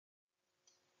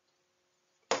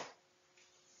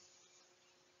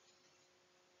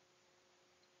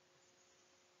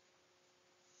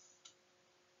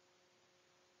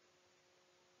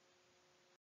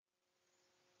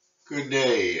Good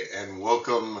day and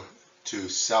welcome to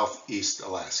Southeast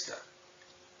Alaska.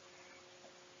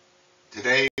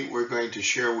 Today we're going to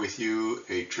share with you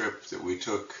a trip that we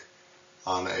took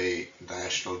on a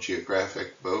National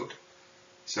Geographic boat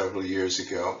several years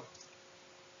ago,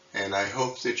 and I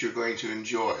hope that you're going to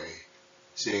enjoy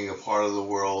seeing a part of the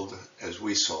world as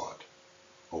we saw it,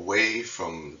 away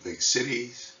from big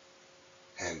cities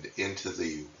and into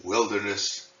the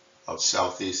wilderness of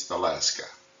Southeast Alaska.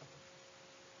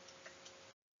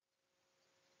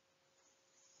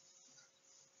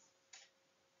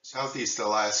 Southeast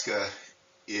Alaska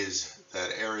is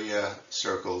that area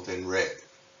circled in red.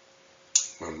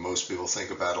 When most people think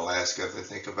about Alaska, they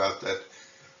think about that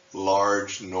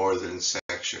large northern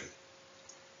section.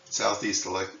 Southeast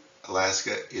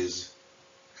Alaska is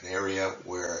an area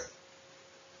where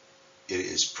it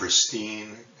is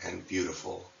pristine and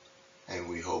beautiful, and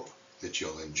we hope that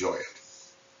you'll enjoy it.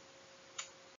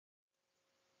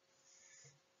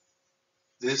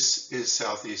 This is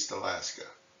Southeast Alaska.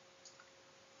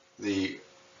 The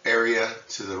area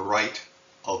to the right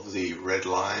of the red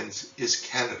lines is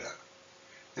Canada.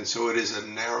 And so it is a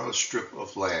narrow strip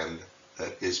of land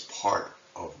that is part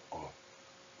of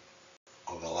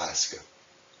Alaska.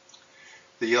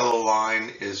 The yellow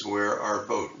line is where our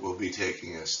boat will be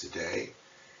taking us today.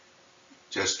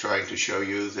 Just trying to show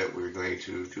you that we're going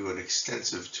to do an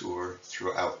extensive tour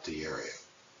throughout the area.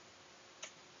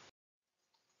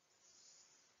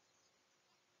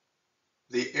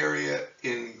 The area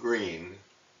in green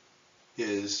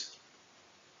is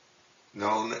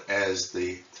known as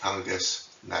the Tongass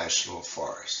National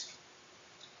Forest.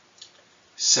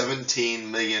 17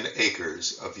 million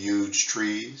acres of huge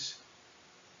trees,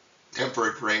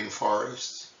 temperate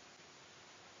rainforests,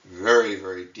 very,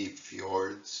 very deep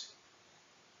fjords,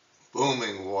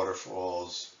 booming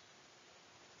waterfalls,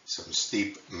 some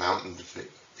steep mountain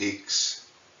peaks,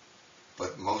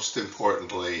 but most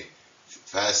importantly,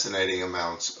 fascinating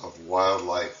amounts of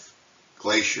wildlife,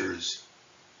 glaciers,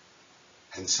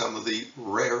 and some of the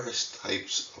rarest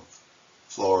types of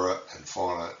flora and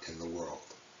fauna in the world.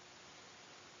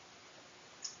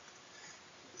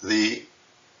 The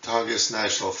Tongass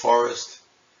National Forest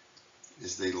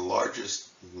is the largest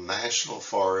national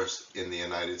forest in the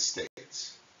United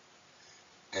States.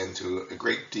 And to a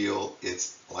great deal,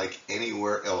 it's like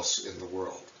anywhere else in the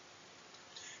world.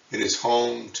 It is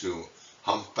home to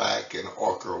humpback and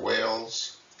orca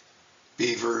whales,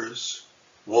 beavers,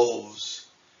 wolves,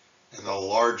 and the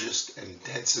largest and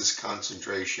densest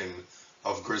concentration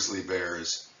of grizzly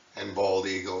bears and bald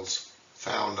eagles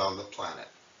found on the planet.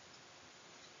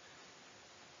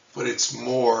 But it's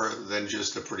more than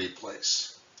just a pretty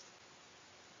place.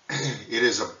 It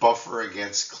is a buffer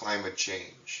against climate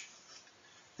change.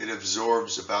 It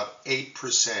absorbs about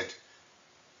 8%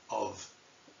 of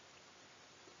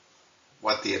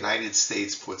what the United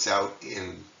States puts out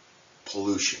in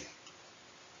pollution.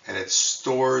 And it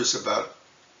stores about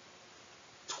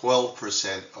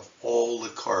 12% of all the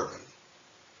carbon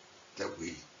that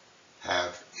we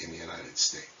have in the United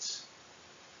States.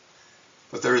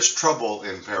 But there is trouble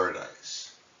in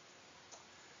paradise.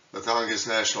 The Tongass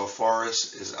National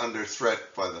Forest is under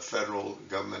threat by the federal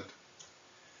government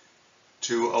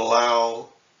to allow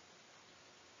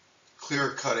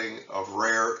clear cutting of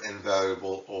rare and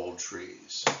valuable old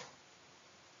trees.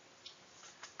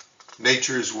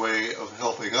 Nature's way of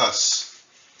helping us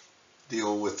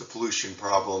deal with the pollution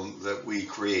problem that we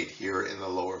create here in the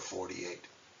lower 48.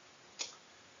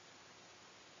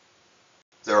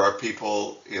 There are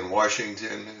people in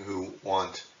Washington who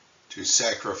want to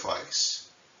sacrifice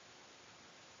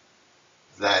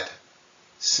that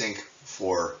sink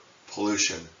for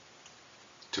pollution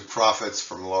to profits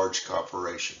from large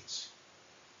corporations.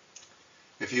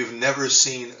 If you've never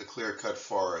seen a clear-cut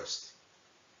forest,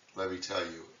 let me tell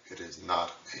you, it is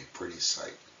not a pretty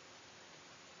sight.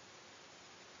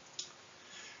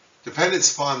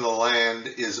 Dependence upon the land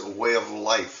is a way of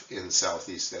life in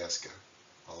Southeast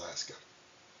Alaska.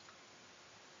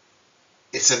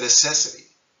 It's a necessity,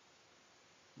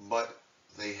 but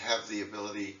they have the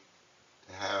ability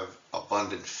to have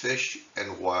abundant fish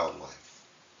and wildlife.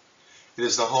 It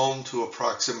is the home to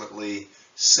approximately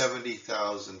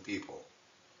 70,000 people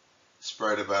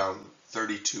spread about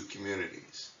 32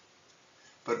 communities.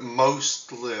 But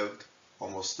most lived,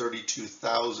 almost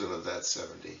 32,000 of that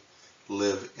 70,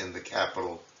 live in the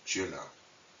capital, Juneau.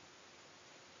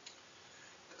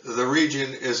 The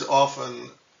region is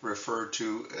often referred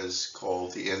to as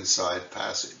called the Inside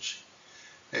Passage,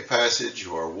 a passage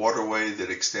or waterway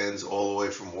that extends all the way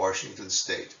from Washington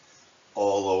State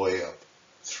all the way up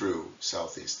through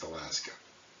Southeast Alaska.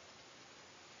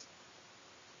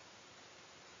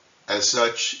 As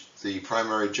such, the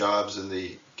primary jobs in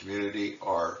the community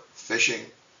are fishing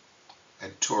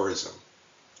and tourism.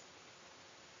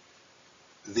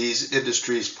 These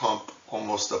industries pump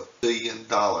almost $1 billion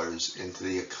into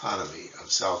the economy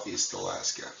of Southeast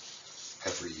Alaska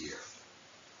every year.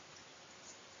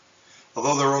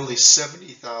 Although there are only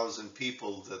 70,000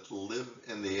 people that live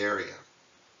in the area,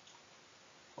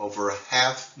 over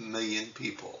 500,000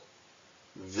 people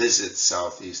visit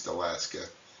Southeast Alaska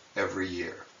every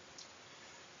year.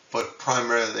 But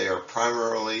they are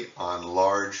primarily on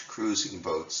large cruising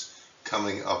boats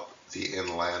coming up the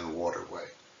inland waterway.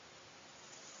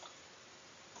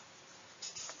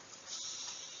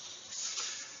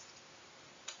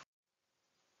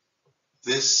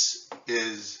 This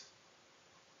is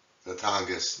the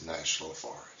Tongass National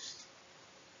Forest.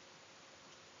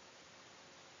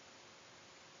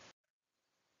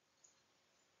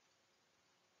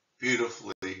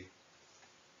 Beautifully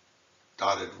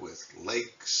dotted with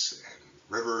lakes and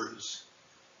rivers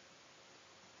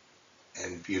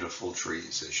and beautiful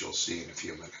trees, as you'll see in a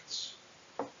few minutes.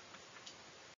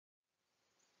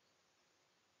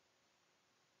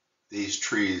 These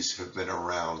trees have been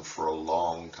around for a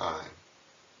long time.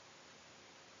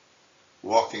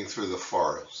 Walking through the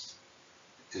forest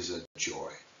is a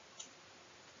joy.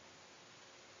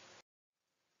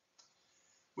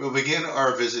 We'll begin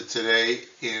our visit today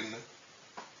in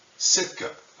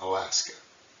Sitka, Alaska.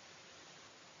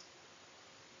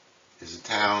 It's a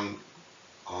town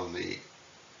on the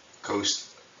coast,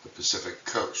 the Pacific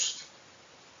coast.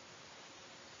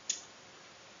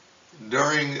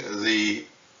 During the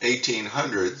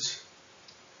 1800s,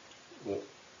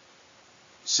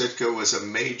 Sitka was a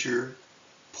major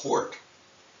port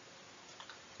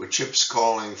with ships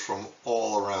calling from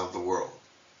all around the world.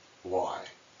 Why?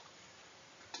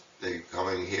 They're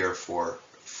coming here for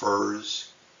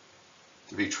furs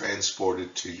to be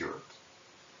transported to Europe.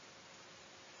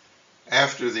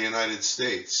 After the United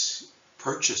States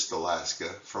purchased Alaska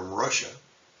from Russia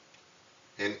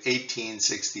in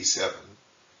 1867,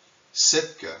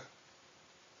 Sitka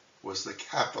was the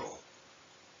capital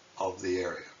of the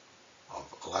area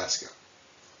of Alaska.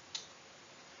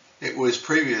 It was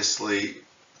previously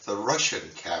the Russian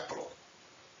capital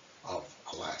of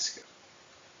Alaska.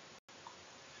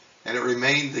 And it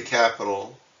remained the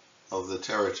capital of the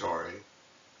territory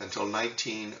until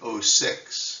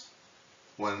 1906,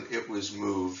 when it was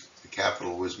moved, the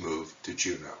capital was moved to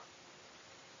Juneau.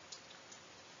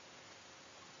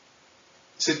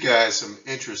 Sitka has some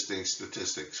interesting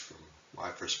statistics from my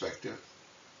perspective.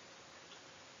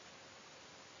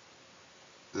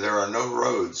 There are no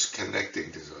roads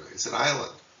connecting to it. It's an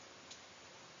island,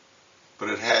 but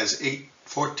it has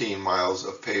 14 miles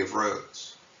of paved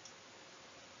roads.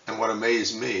 And what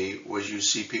amazed me was you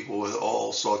see people with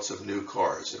all sorts of new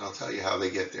cars, and I'll tell you how they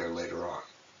get there later on.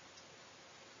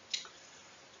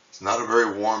 It's not a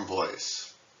very warm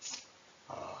place.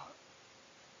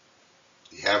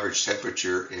 The average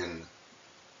temperature in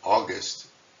August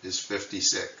is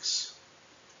 56,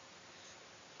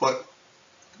 but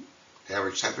the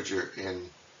average temperature in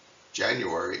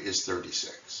January is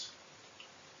 36.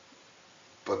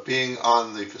 But being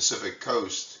on the Pacific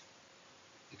coast,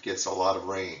 it gets a lot of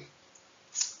rain.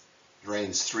 It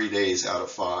rains 3 days out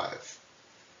of 5.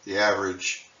 The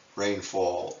average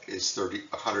rainfall is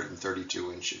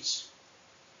 132 inches.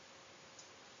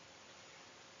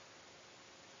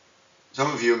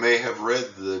 Some of you may have read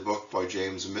the book by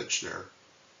James Michener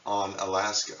on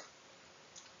Alaska.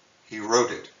 He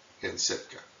wrote it in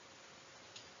Sitka.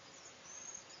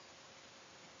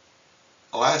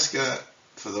 Alaska,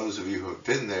 for those of you who have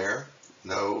been there,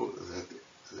 know that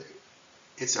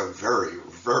it's a very,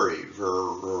 very, very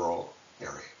rural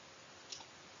area.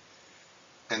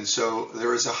 And so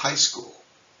there is a high school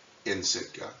in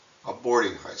Sitka, a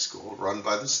boarding high school run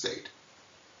by the state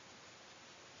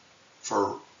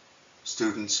for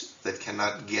students that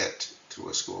cannot get to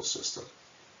a school system.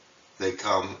 They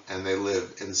come and they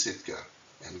live in Sitka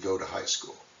and go to high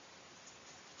school.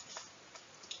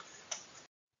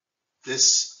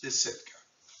 This is Sitka.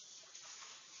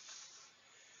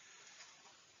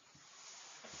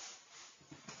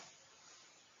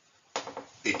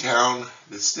 A town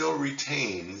that still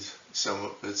retains some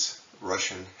of its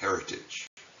Russian heritage.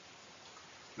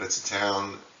 It's a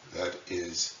town that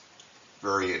is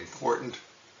very important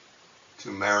to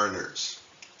mariners.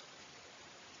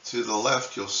 To the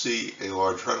left, you'll see a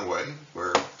large runway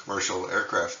where commercial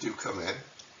aircraft do come in,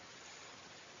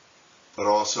 but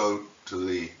also to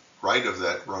the right of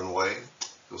that runway,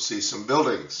 you'll see some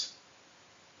buildings.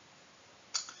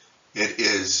 It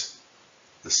is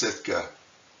the Sitka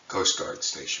Coast Guard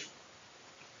Station.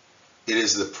 It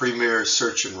is the premier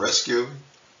search and rescue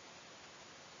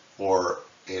for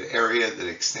an area that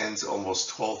extends almost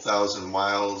 12,000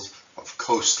 miles of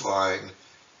coastline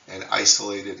and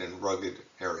isolated and rugged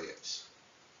areas.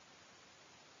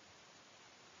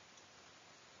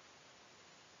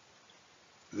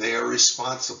 They are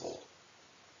responsible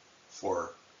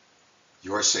for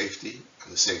your safety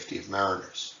and the safety of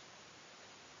mariners.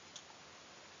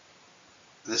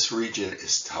 This region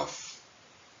is tough.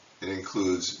 It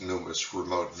includes numerous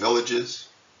remote villages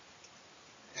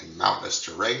and mountainous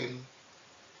terrain,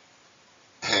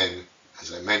 and,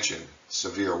 as I mentioned,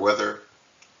 severe weather.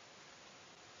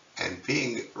 And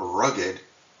being rugged,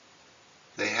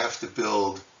 they have to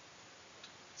build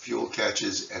fuel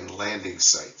catches and landing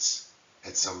sites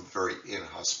at some very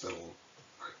inhospitable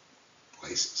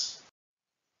places.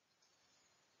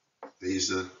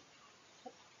 These are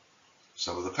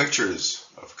some of the pictures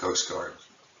of Coast Guard,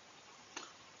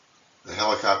 the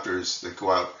helicopters that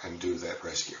go out and do that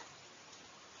rescue.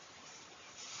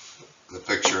 The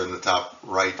picture in the top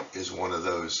right is one of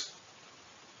those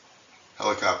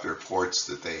helicopter ports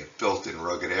that they have built in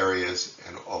rugged areas,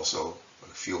 and also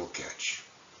a fuel catch.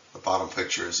 The bottom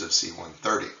picture is of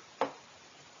C-130.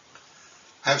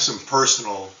 I have some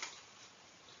personal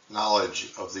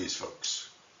knowledge of these folks.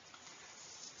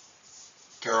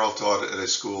 Carol taught at a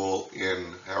school in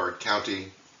Howard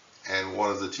County, and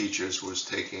one of the teachers was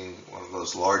taking one of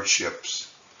those large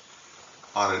ships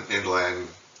on an inland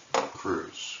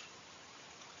cruise.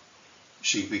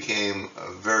 She became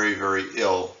very, very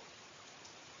ill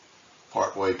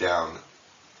partway down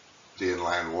the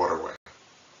inland waterway.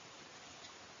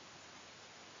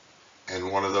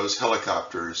 And one of those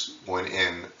helicopters went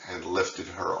in and lifted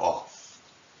her off.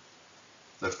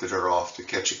 Lifted her off to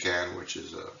Ketchikan, which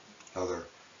is another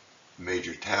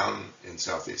major town in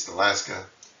southeast Alaska,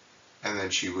 and then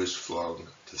she was flown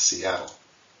to Seattle,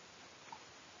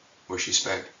 where she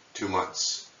spent 2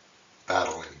 months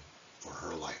battling for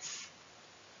her life.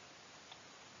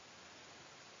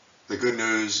 The good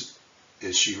news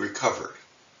is she recovered.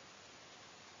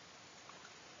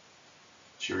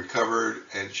 She recovered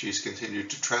and she's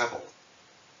continued to travel.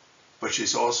 But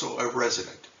she's also a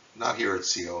resident, not here at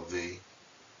CLV,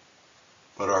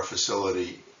 but our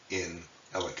facility in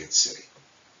Ellicott City.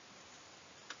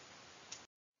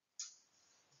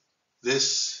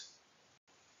 This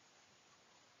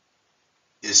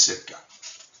is Sitka.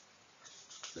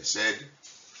 As I said,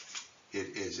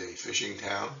 it is a fishing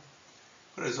town,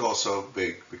 but it's also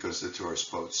big because the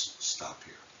tourist boats stop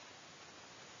here.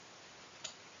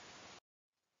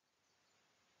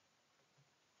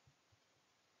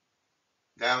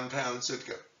 Downtown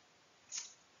Sitka,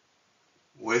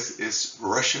 with its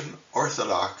Russian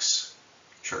Orthodox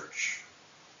Church.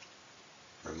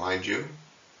 Remind you,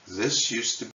 this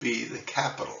used to be the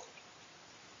capital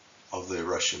of the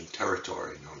Russian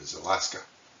territory known as Alaska.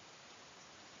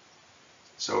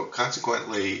 So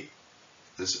consequently,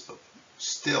 there's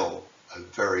still a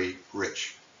very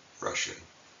rich Russian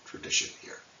tradition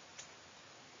here.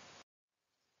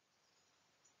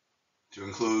 To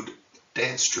include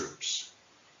dance troupes.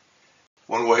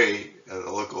 One way the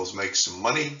locals make some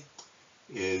money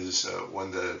is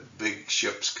when the big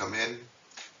ships come in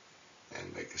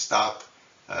and make a stop,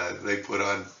 they put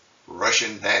on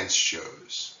Russian dance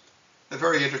shows. They're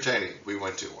very entertaining. We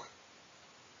went to one.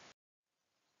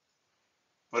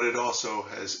 But it also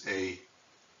has a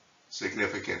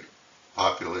significant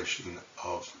population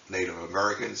of Native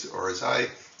Americans, or as I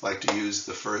like to use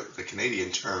the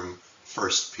Canadian term,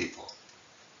 First People,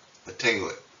 the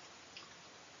Tlingit.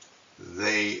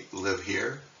 They live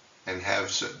here and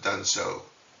have done so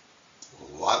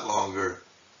a lot longer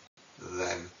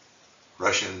than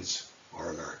Russians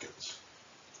or Americans.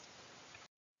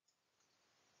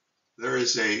 There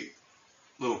is a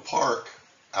little park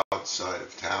outside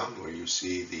of town where you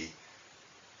see the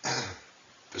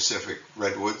Pacific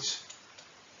redwoods.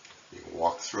 You can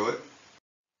walk through it,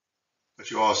 but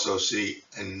you also see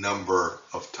a number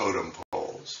of totem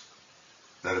poles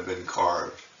that have been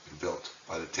carved and built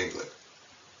by the Tlingit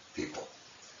people.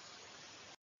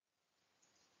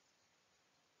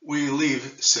 We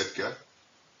leave Sitka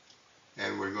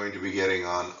and we're going to be getting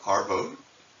on our boat.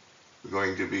 We're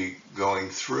going to be going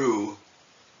through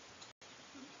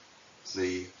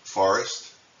the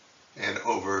forest and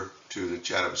over to the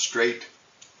Chatham Strait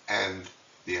and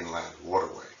the inland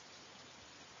waterway.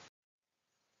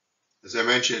 As I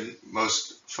mentioned,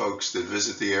 most folks that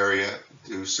visit the area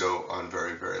do so on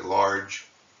very, very large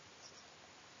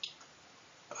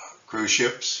cruise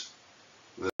ships.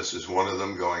 This is one of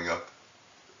them going up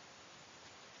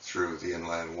through the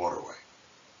inland waterway.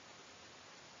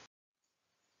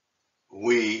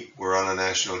 We were on a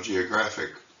National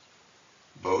Geographic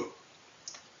boat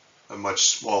a much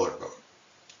smaller boat.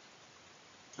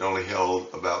 It only held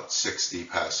about 60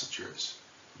 passengers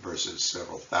versus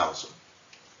several thousand.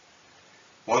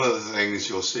 One of the things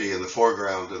you'll see in the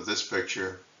foreground of this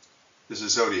picture is a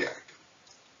Zodiac.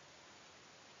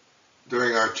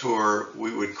 During our tour,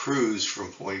 we would cruise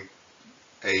from point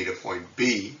A to point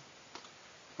B,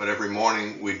 but every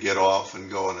morning we'd get off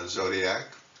and go on a Zodiac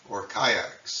or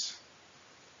kayaks,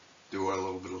 do a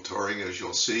little bit of touring, as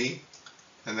you'll see,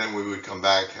 and then we would come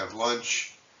back, have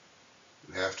lunch.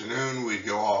 In the afternoon, we'd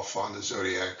go off on the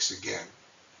Zodiacs again.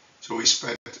 So we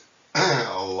spent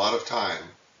a lot of time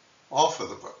off of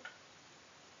the boat,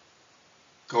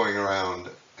 going around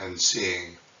and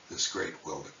seeing this great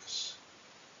wilderness.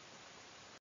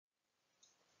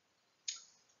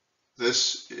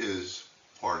 This is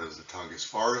part of the Tongass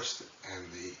Forest and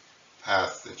the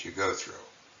path that you go through.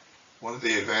 One of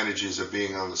the advantages of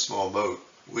being on the small boat,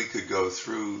 we could go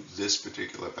through this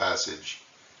particular passage,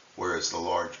 whereas the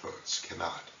large boats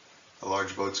cannot. The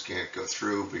large boats can't go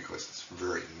through because it's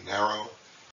very narrow,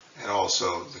 and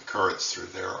also the currents through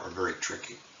there are very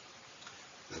tricky.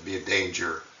 There'd be a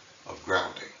danger of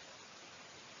grounding.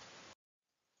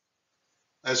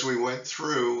 As we went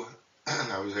through,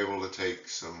 I was able to take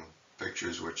some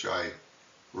pictures which I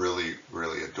really,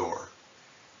 really adore.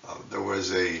 There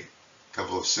was a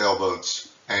couple of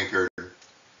sailboats anchored,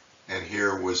 and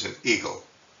here was an eagle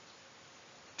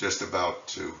just about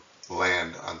to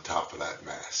land on top of that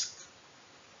mast.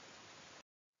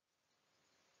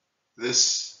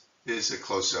 This is a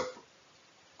close-up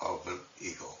of an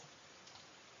eagle.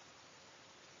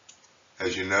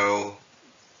 As you know,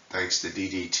 thanks to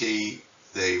DDT,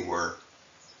 they were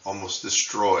almost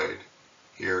destroyed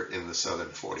here in the southern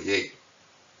 48.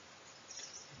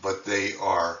 But they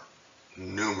are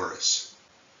numerous.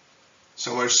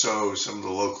 So much so, some of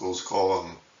the locals call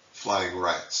them flying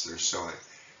rats. There's so many.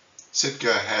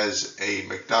 Sitka has a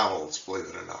McDonald's, believe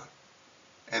it or not.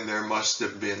 And there must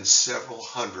have been several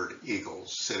hundred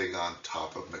eagles sitting on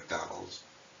top of McDonald's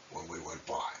when we went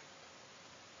by.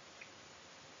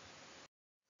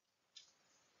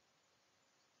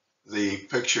 The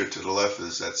picture to the left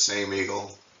is that same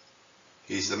eagle.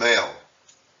 He's the male.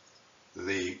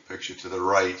 The picture to the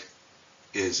right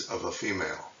is of a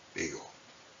female eagle.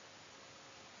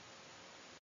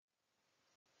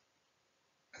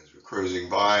 As we're cruising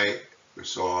by, we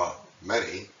saw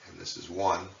many, and this is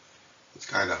one. It's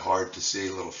kind of hard to see,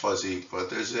 a little fuzzy, but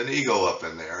there's an eagle up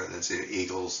in there, and it's an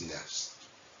eagle's nest.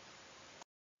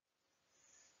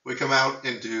 We come out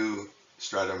into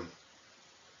Stratum,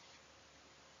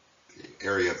 the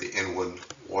area of the inland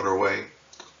waterway.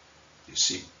 You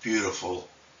see beautiful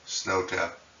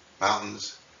snow-capped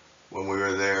mountains. When we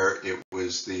were there, it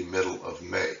was the middle of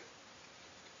May,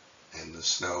 and the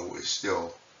snow was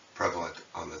still prevalent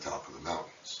on the top of the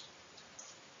mountains.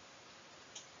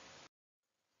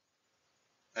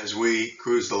 As we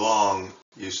cruised along,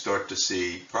 you start to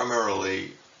see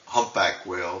primarily humpback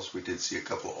whales. We did see a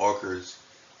couple of orcas,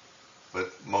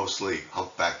 but mostly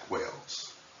humpback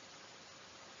whales.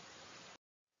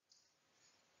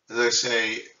 As I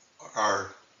say,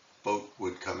 our boat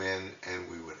would come in and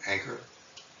we would anchor,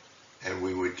 and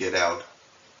we would get out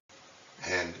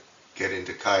and get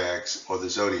into kayaks or the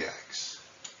Zodiacs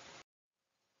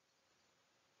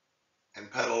and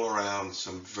paddle around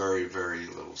some very, very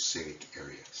little scenic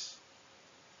areas.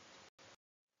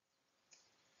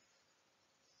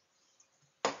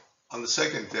 On the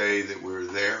second day that we were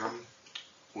there,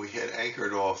 we had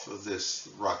anchored off of this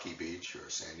rocky beach, or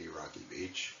sandy rocky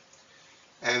beach,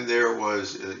 and there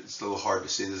was, it's a little hard to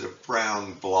see, there's a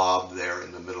brown blob there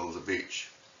in the middle of the beach.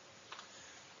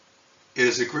 It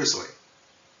is a grizzly.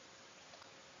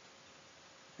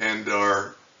 And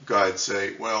our guides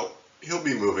say, well, he'll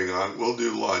be moving on, we'll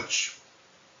do lunch,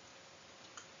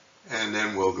 and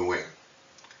then we'll go in.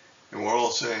 And we're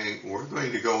all saying, we're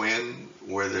going to go in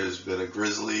where there's been a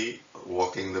grizzly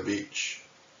walking the beach.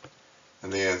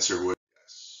 And the answer was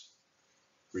yes.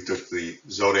 We took the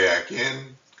Zodiac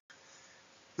in,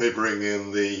 they bring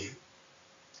in the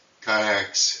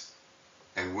kayaks,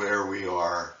 and where we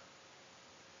are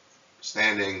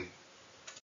standing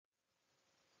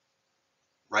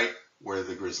right where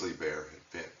the grizzly bear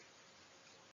had been.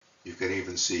 You can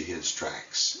even see his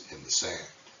tracks in the sand.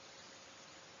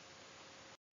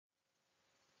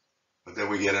 But then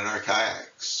we get in our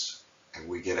kayaks and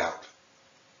we get out.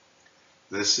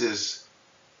 This is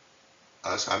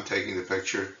us. I'm taking the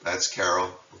picture. That's Carol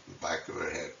with the back of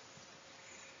her head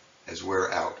as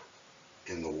we're out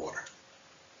in the water.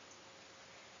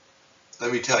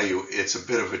 Let me tell you, it's a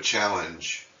bit of a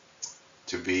challenge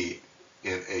to be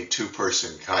in a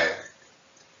two-person kayak.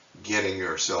 getting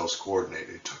ourselves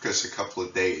coordinated. It took us a couple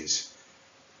of days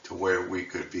to where we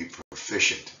could be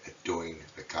proficient at doing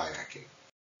the kayaking.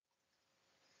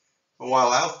 But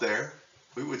while out there,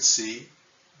 we would see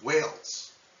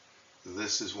whales.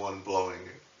 This is one blowing. You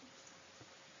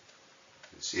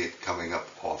can see it coming up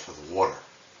off of the water.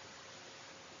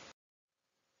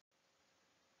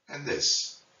 And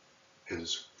this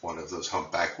is one of those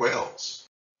humpback whales.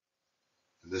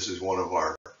 And this is one of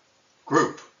our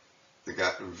group that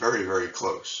got very, very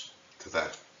close to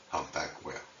that humpback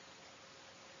whale.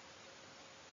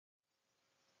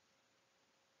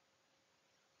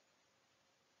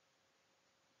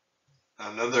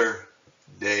 Another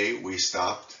day we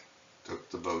stopped, took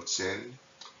the boats in,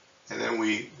 and then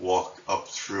we walked up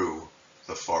through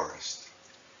the forest.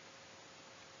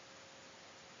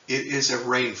 It is a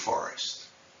rainforest.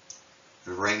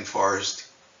 The rainforest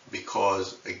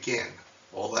because, again,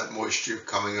 all that moisture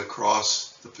coming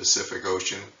across the Pacific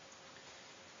Ocean,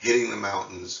 hitting the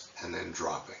mountains and then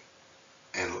dropping.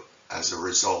 And as a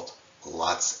result,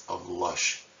 lots of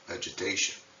lush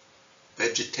vegetation.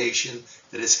 Vegetation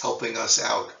that is helping us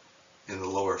out in the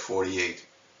lower 48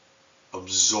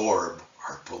 absorb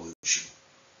our pollution.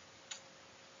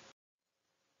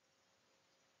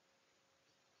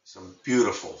 Some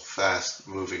beautiful,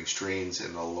 fast-moving streams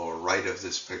in the lower right of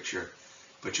this picture,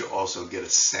 but you also get a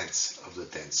sense of the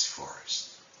dense forest.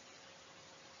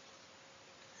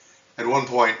 At one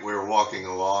point, we were walking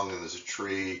along, and there's a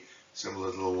tree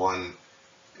similar to the one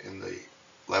in the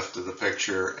left of the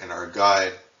picture, and our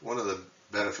guide, one of the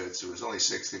benefits, there was only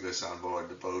 6 of us on board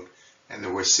the boat, and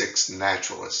there were 6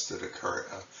 naturalists that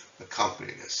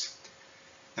accompanied us.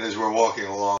 And as we're walking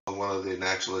along, one of the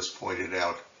naturalists pointed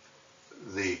out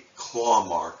the claw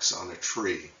marks on a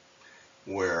tree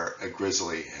where a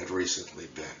grizzly had recently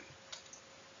been.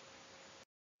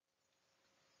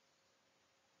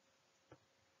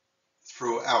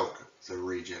 Throughout the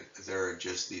region, there are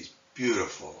just these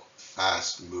beautiful,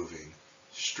 fast-moving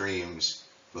streams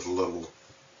with little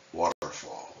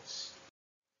waterfalls.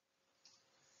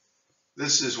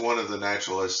 This is one of the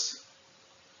naturalists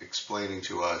explaining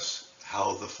to us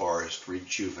how the forest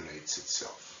rejuvenates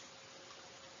itself.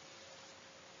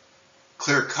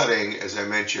 Clear cutting, as I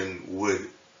mentioned, would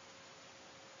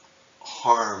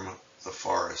harm the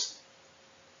forest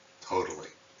totally.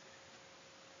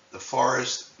 The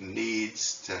forest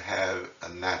needs to have a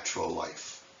natural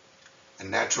life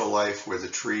where the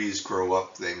trees grow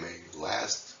up. They may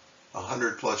last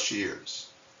 100+ years,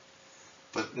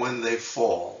 but when they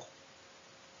fall,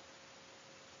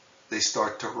 they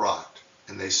start to rot,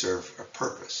 and they serve a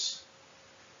purpose.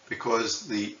 Because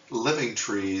the living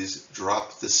trees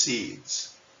drop the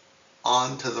seeds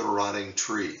onto the rotting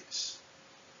trees.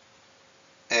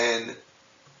 And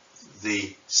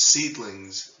the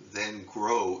seedlings then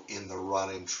grow in the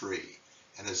rotting tree.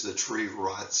 And as the tree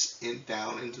rots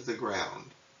down into the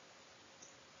ground,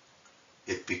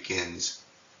 it begins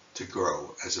to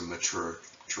grow as a mature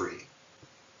tree.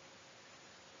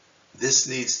 This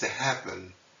needs to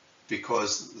happen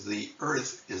because the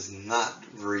earth is not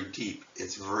very deep.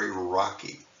 It's very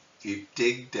rocky. If you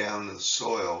dig down in the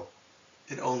soil,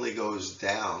 it only goes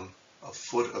down a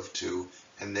foot or two,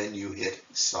 and then you hit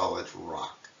solid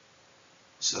rock.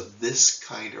 So this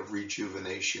kind of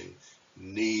rejuvenation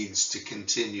needs to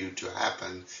continue to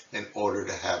happen in order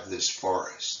to have this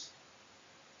forest.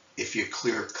 If you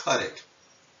clear cut it,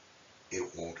 it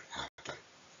won't happen.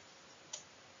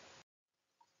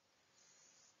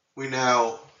 We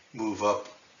now move up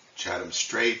Chatham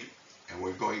Strait, and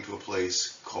we're going to a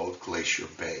place called Glacier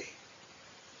Bay.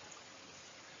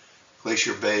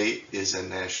 Glacier Bay is a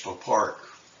national park.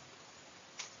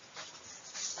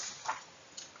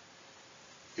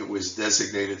 It was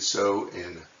designated so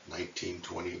in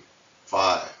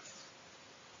 1925.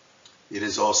 It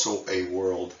is also a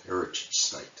World Heritage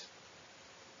Site.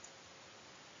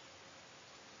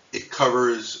 It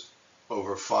covers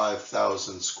over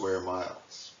 5,000 square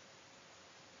miles.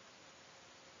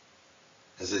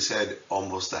 As I said,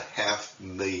 almost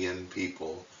 500,000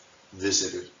 people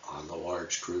visit it on the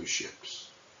large cruise ships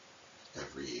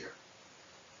every year.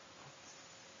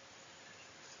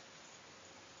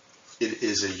 It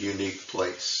is a unique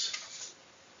place.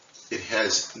 It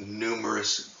has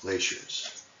numerous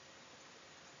glaciers.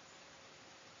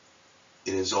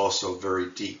 It is also very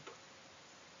deep.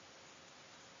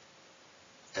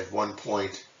 At one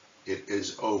point, it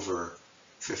is over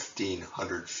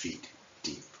 1,500 feet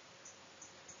deep.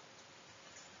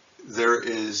 There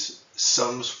is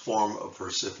some form of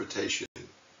precipitation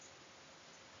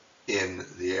in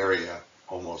the area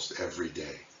almost every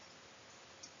day.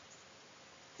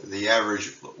 The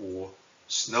average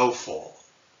snowfall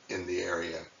in the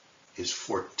area is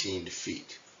 14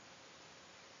 feet.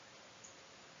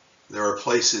 There are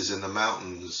places in the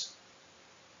mountains,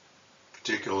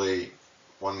 particularly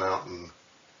one mountain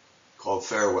called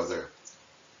Fairweather,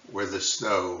 where the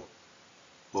snow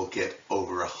will get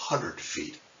over 100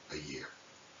 feet a year.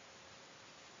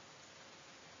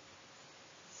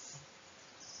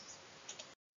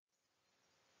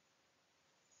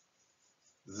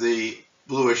 The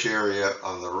bluish area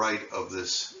on the right of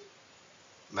this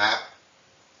map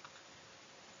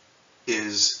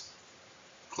is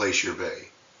Glacier Bay,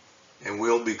 and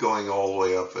we'll be going all the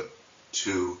way up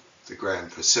to the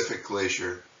Grand Pacific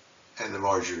Glacier and the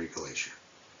Margerie Glacier.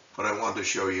 But I want to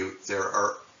show you there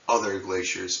are other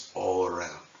glaciers all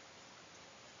around.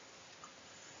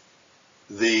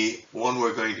 The one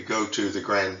we're going to go to, the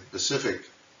Grand Pacific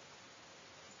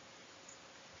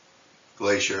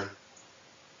Glacier,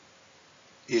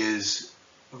 is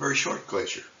a very short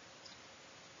glacier.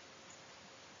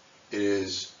 It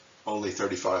is only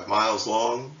 35 miles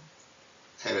long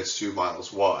and it's 2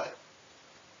 miles wide.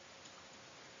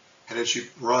 And it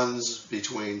runs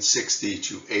between 60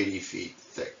 to 80 feet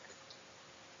thick.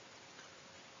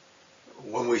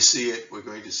 When we see it, we're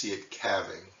going to see it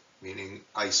calving, meaning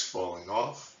ice falling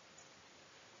off.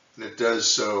 And it does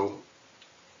so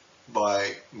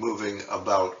by moving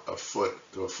about a foot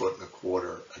to a foot and a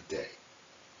quarter a day.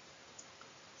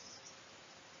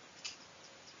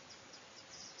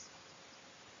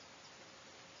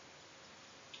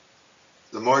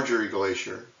 The Margerie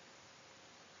Glacier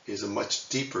is a much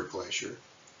deeper glacier.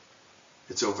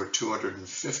 It's over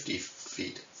 250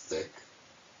 feet thick,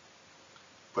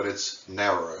 but it's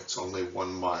narrower. It's only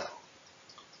 1 mile,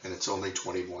 and it's only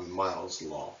 21 miles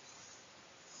long.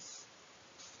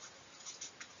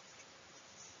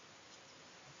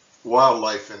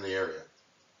 Wildlife in the area.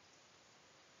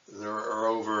 There are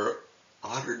over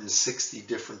 160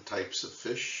 different types of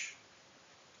fish,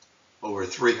 over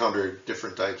 300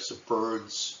 different types of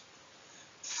birds,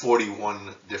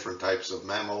 41 different types of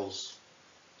mammals,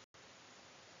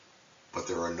 but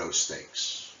there are no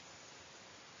snakes.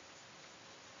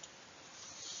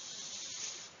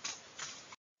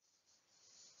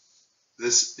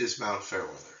 This is Mount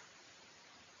Fairweather,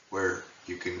 where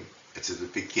it's at the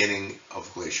beginning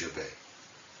of Glacier Bay.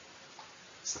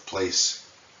 It's the place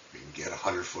where you can get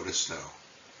 100 foot of snow.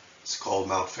 It's called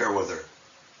Mount Fairweather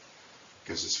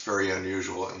because it's very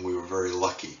unusual, and we were very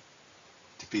lucky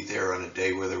to be there on a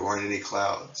day where there weren't any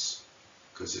clouds,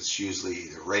 because it's usually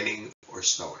either raining or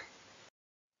snowing.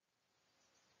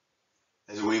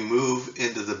 As we move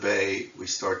into the bay, we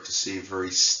start to see very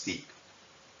steep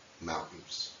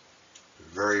mountains,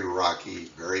 very rocky,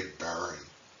 very barren,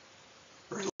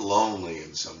 very lonely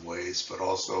in some ways, but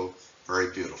also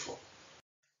very beautiful.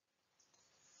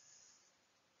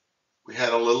 We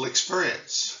had a little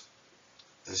experience.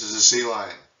 This is a sea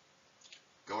lion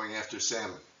going after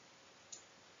salmon.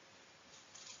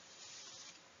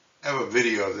 I have a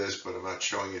video of this, but I'm not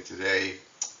showing it today,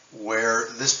 where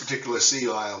this particular sea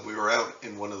lion, we were out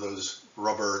in one of those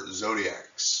rubber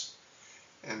Zodiacs,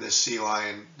 and this sea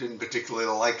lion didn't particularly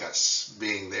like us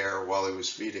being there while he was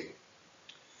feeding.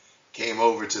 Came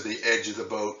over to the edge of the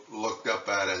boat, looked up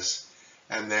at us,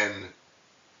 and then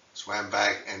swam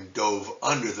back and dove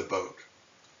under the boat.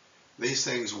 These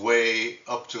things weigh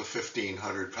up to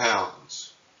 1,500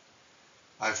 pounds.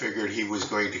 I figured he was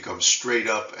going to come straight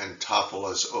up and topple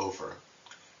us over.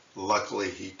 Luckily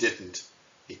he didn't.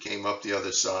 He came up the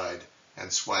other side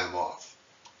and swam off.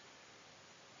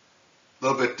 A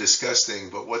little bit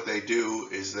disgusting, but what they do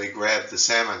is they grab the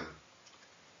salmon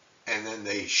and then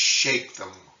they shake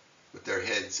them with their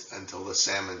heads until the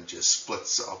salmon just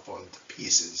splits up onto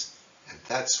pieces, and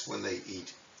that's when they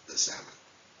eat the salmon.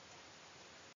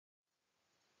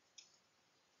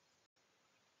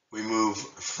 We move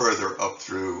further up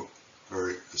through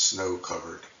the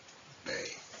snow-covered bay.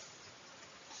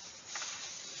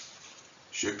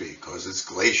 Should be, because it's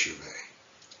Glacier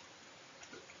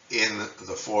Bay. In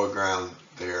the foreground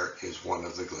there is one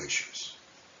of the glaciers.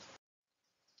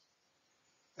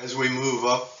 As we move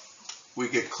up, we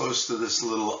get close to this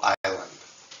little island.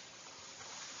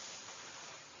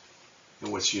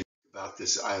 And what's unique about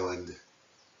this island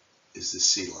is the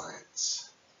sea lions.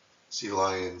 Sea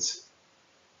lions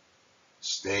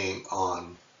staying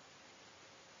on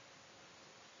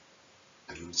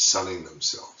and sunning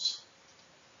themselves.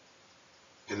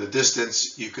 In the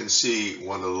distance, you can see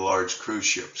one of the large cruise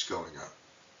ships going up.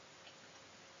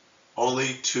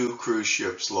 Only 2 cruise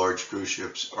ships, large cruise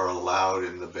ships, are allowed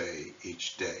in the bay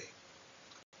each day.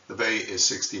 The bay is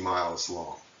 60 miles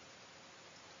long.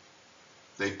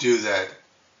 They do that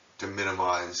to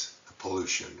minimize the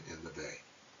pollution in the bay.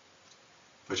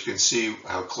 But you can see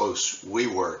how close we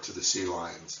were to the sea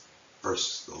lions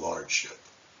versus the large ship.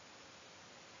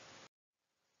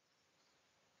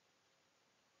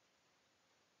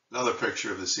 Another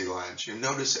picture of the sea lions. You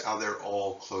notice how they're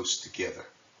all close together.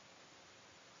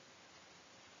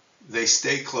 They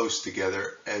stay close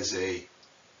together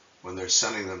when they're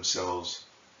sunning themselves,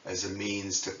 as a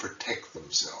means to protect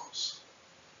themselves.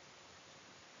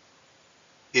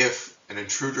 If an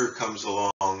intruder comes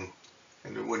along,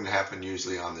 and it wouldn't happen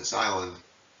usually on this island,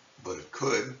 but it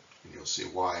could, and you'll see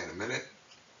why in a minute,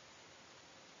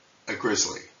 a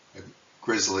grizzly. A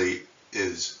grizzly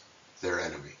is their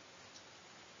enemy.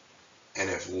 And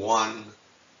if one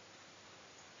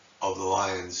of the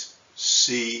lions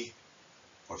see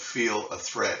or feel a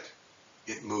threat,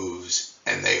 it moves,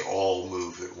 and they all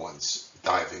move at once,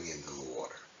 diving into the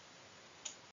water.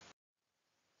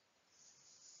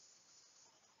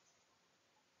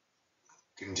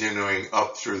 Continuing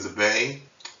up through the bay,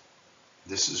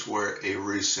 this is where a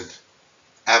recent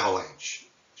avalanche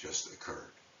just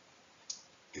occurred.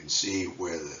 You can see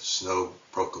where the snow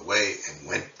broke away and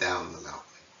went down the mountain.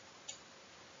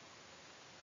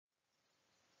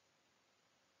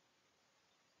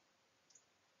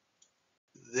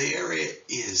 The area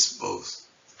is both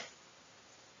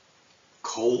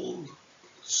cold,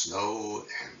 snow,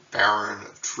 and barren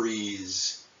of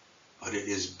trees, but it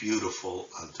is beautiful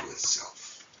unto itself.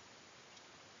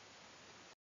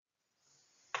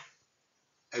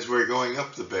 As we're going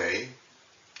up the bay,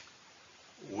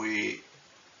 we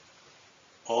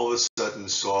all of a sudden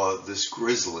saw this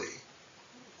grizzly,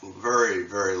 a very,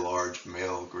 very large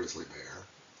male grizzly bear,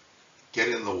 get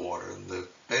in the water. And the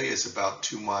bay is about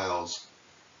 2 miles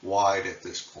wide at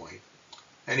this point,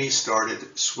 and he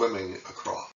started swimming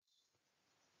across.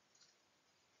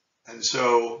 And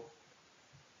so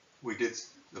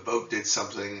the boat did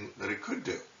something that it could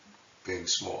do, being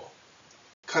small.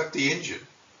 Cut the engine,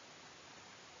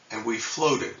 and we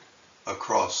floated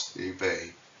across the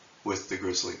bay with the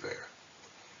grizzly bear.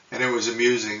 And it was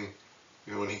amusing,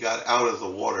 when he got out of the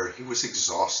water, he was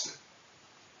exhausted.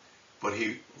 But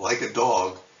he, like a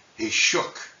dog, he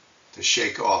shook to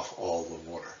shake off all the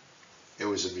water. It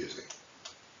was amusing.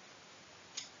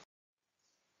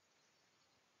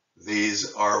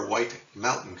 These are white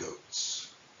mountain goats.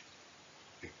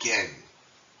 Again,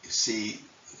 you see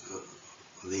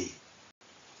the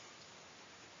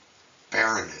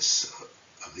barrenness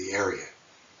of the area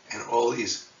and all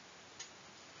these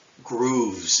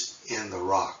grooves in the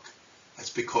rock. That's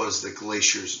because the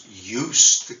glaciers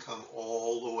used to come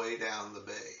all the way down the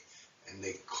bay, and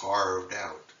they carved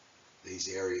out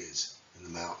these areas in the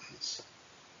mountains.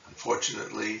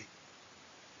 Unfortunately,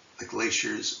 the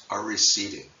glaciers are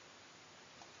receding.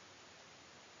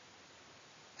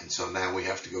 And so now we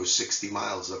have to go 60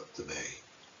 miles up the bay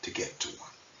to get to one.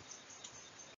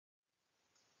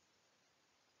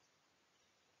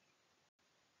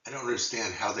 I don't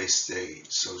understand how they stay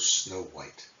so snow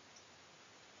white.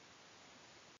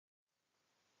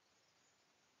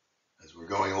 As we're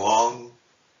going along,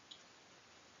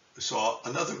 we saw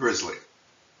another grizzly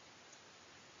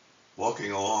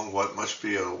walking along what must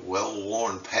be a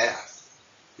well-worn path.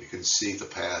 You can see the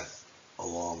path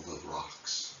along the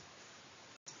rocks.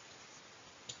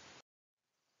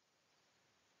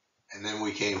 And then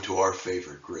we came to our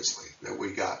favorite grizzly that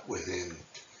we got within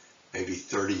maybe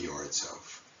 30 yards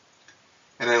of.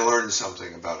 And I learned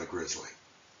something about a grizzly.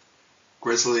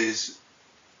 Grizzlies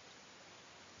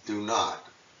do not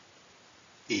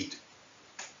eat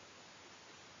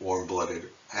warm-blooded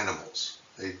animals.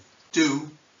 They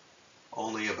do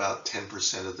only about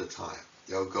 10% of the time.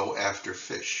 They'll go after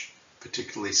fish,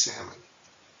 particularly salmon.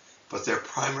 But their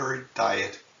primary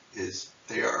diet is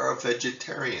they are a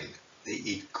vegetarian. They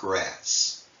eat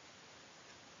grass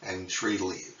and tree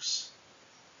leaves.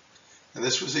 And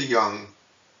this was a young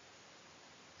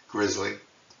grizzly.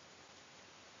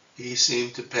 He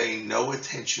seemed to pay no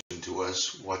attention to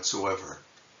us whatsoever,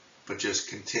 but just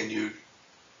continued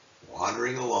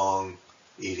wandering along,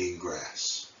 eating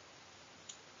grass.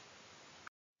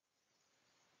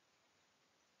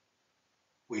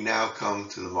 We now come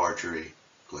to the Margerie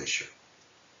Glacier.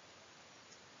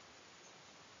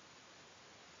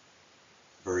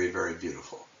 Very, very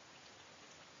beautiful.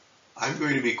 I'm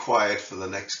going to be quiet for the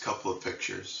next couple of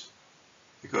pictures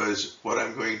because what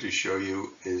I'm going to show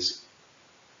you is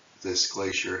this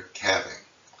glacier calving.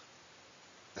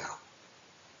 Now,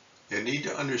 you need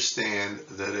to understand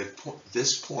that at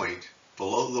this point,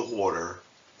 below the water,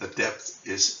 the depth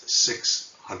is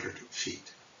 600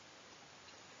 feet.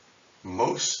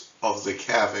 Most of the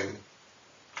calving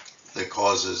that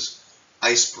causes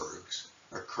icebergs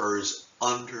occurs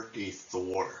underneath the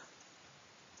water.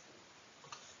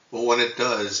 Well, when it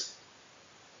does,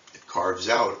 it carves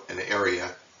out an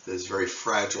area that is very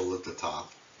fragile at the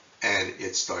top, and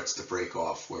it starts to break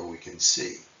off where we can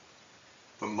see.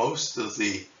 But most of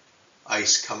the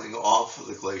ice coming off of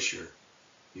the glacier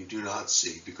you do not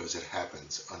see because it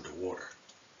happens underwater.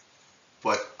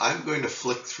 But I'm going to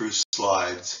flick through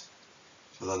slides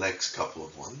for the next couple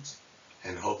of ones,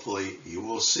 and hopefully you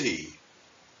will see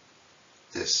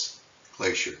this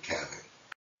glacier calving.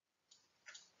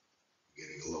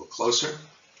 Getting a little closer,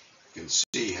 you can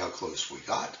see how close we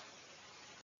got.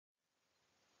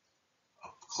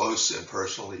 Up close and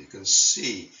personal, you can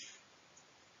see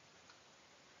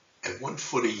at 1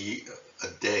 foot a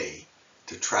day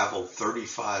to travel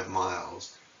 35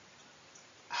 miles,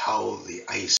 how the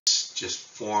ice just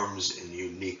forms in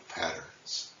unique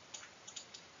patterns.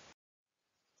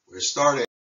 We're starting.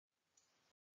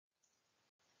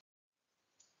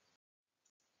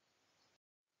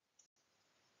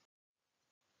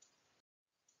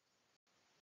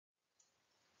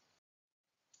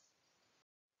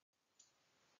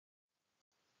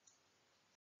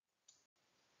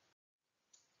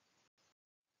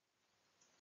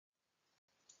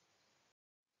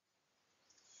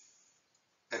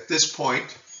 At this point,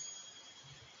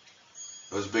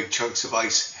 those big chunks of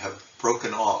ice have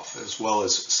broken off, as well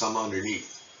as some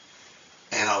underneath,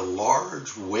 and a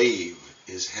large wave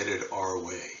is headed our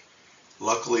way.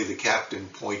 Luckily, the captain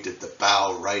pointed the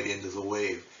bow right into the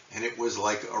wave, and it was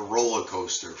like a roller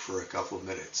coaster for a couple of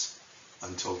minutes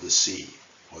until the sea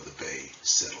or the bay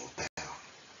settled down.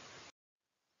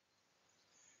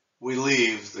 We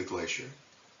leave the glacier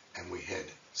and we head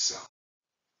south.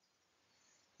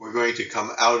 We're going to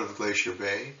come out of Glacier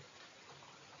Bay,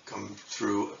 come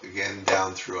through again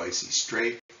down through Icy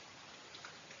Strait,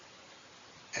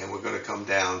 and we're going to come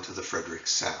down to the Frederick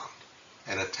Sound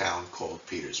and a town called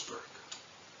Petersburg.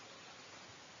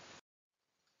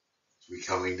 As we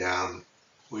coming down,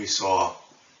 we saw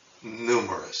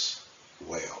numerous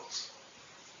whales.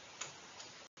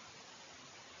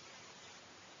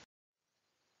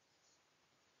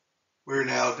 We're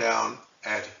now down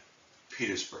at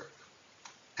Petersburg,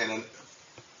 and a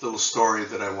little story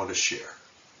that I want to share.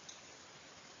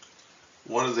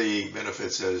 One of the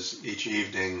benefits is each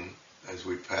evening as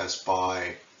we pass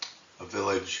by a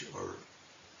village, or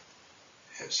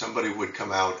somebody would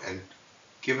come out and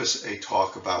give us a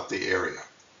talk about the area.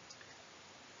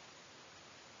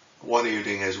 One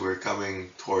evening as we were coming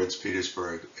towards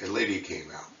Petersburg, a lady came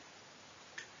out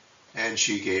and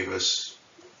she gave us,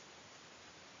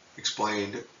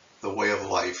 explained the way of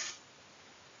life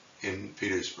in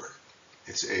Petersburg.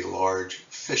 It's a large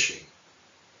fishing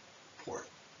port.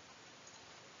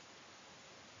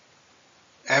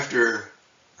 After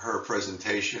her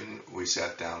presentation, we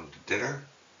sat down to dinner,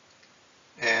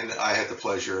 and I had the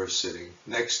pleasure of sitting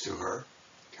next to her.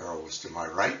 Carol was to my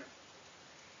right,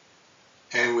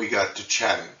 and we got to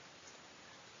chatting.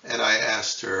 And I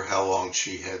asked her how long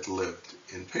she had lived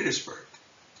in Petersburg,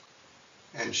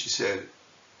 and she said,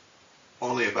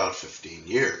 only about 15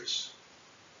 years.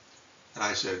 And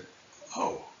I said,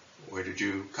 oh, where did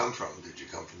you come from? Did you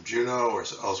come from Juneau or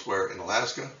elsewhere in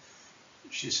Alaska?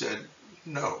 She said,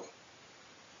 no.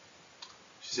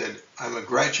 She said, I'm a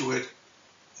graduate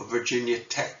of Virginia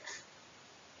Tech,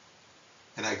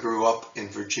 and I grew up in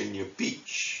Virginia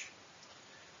Beach.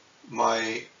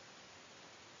 My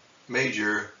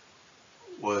major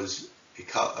was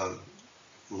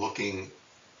looking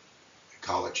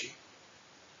ecology.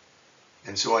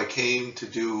 And so I came to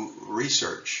do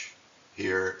research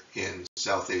here in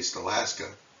Southeast Alaska,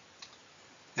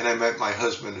 and I met my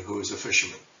husband, who is a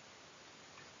fisherman.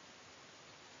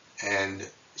 And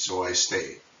so I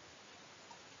stayed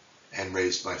and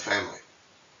raised my family.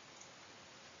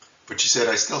 But she said,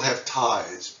 I still have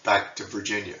ties back to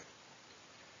Virginia,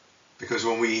 because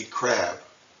when we eat crab,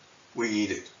 we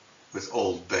eat it with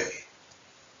Old Bay.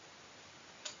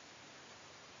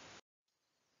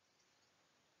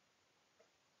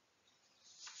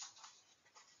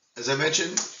 As I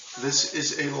mentioned, this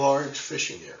is a large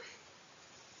fishing area.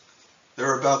 There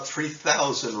are about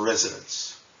 3,000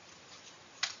 residents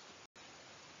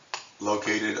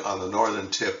located on the northern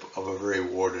tip of a very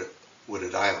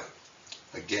wooded island,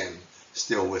 again,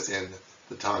 still within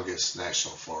the Tongass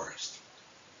National Forest.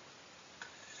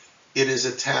 It is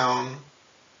a town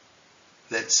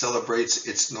that celebrates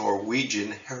its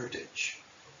Norwegian heritage.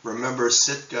 Remember,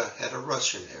 Sitka had a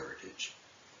Russian heritage.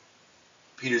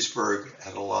 Petersburg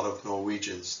had a lot of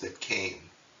Norwegians that came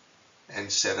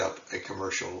and set up a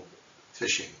commercial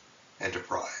fishing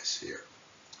enterprise here.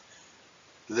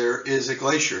 There is a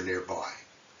glacier nearby.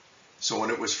 So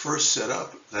when it was first set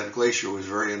up, that glacier was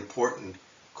very important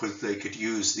because they could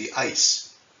use the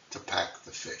ice to pack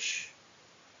the fish.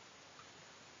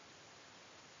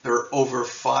 There are over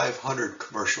 500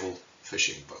 commercial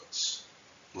fishing boats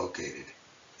located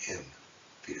in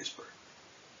Petersburg.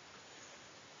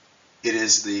 It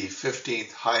is the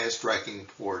 15th highest ranking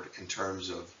port in terms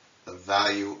of the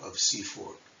value of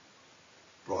seafood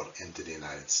brought into the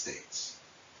United States.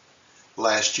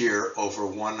 Last year, over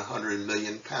 100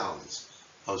 million pounds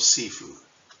of seafood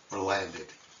were landed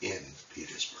in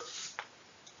Petersburg.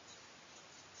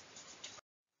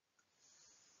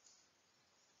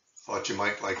 Thought you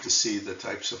might like to see the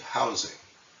types of housing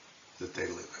that they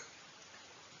live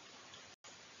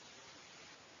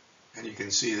in. And you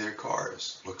can see their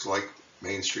cars. Looks like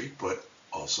Main Street, but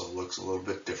also looks a little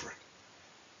bit different.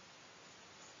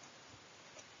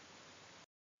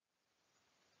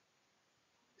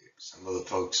 Some of the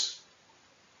folks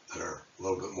that are a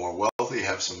little bit more wealthy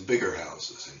have some bigger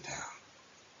houses in town.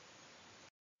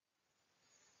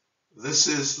 This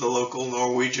is the local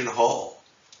Norwegian Hall,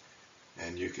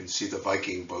 and you can see the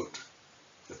Viking boat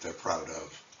that they're proud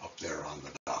of up there on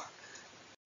the dock.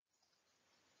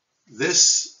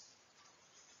 This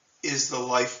is the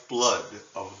lifeblood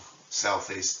of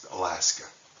Southeast Alaska.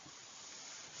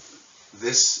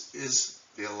 This is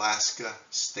the Alaska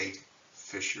State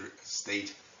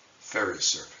Ferry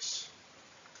Service.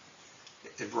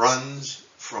 It runs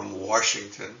from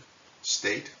Washington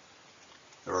State.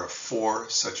 There are 4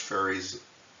 such ferries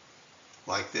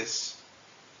like this.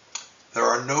 There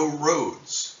are no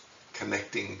roads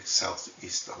connecting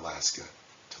Southeast Alaska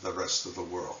to the rest of the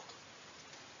world.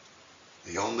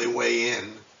 The only way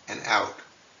in and out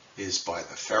is by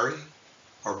the ferry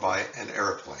or by an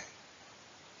airplane.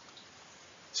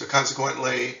 So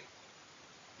consequently,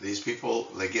 these people,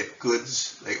 they get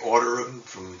goods, they order them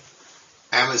from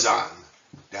Amazon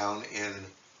down in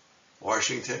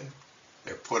Washington.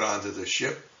 They're put onto the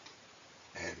ship,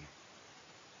 and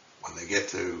when they get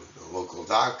to the local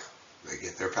dock, they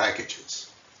get their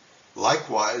packages.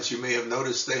 Likewise, you may have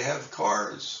noticed they have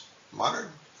cars, modern,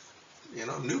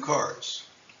 new cars,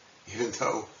 even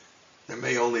though there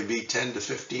may only be 10 to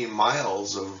 15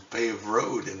 miles of paved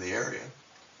road in the area.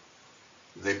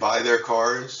 They buy their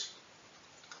cars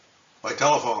by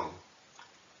telephone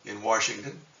in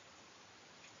Washington.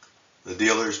 The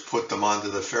dealers put them onto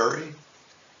the ferry,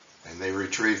 and they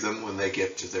retrieve them when they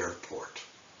get to their port.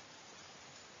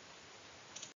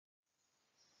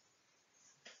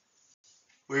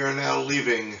 We are now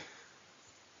leaving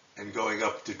and going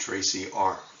up to Tracy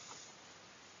Arm.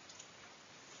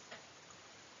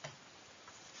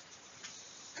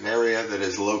 An area that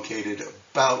is located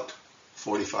about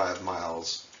 45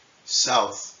 miles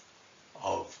south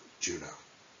of Juneau.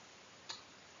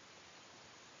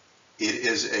 It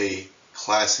is a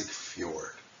classic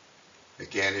fjord.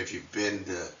 Again, if you've been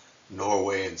to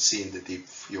Norway and seen the deep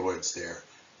fjords there,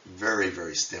 very,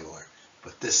 very similar.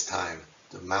 But this time,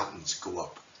 the mountains go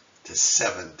up to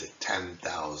 7,000 to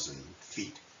 10,000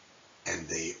 feet, and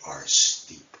they are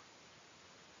steep.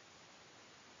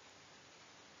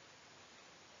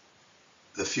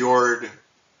 The fjord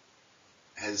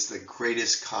has the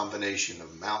greatest combination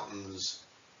of mountains,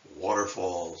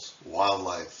 waterfalls,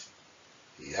 wildlife,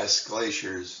 yes,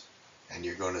 glaciers, and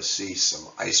you're going to see some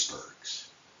icebergs.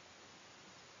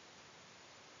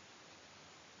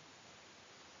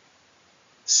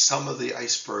 Some of the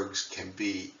icebergs can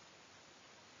be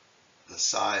the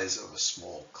size of a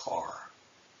small car.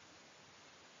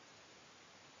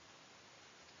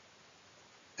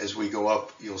 As we go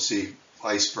up, you'll see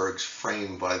icebergs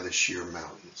framed by the sheer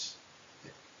mountains.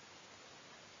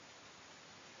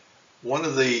 One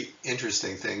of the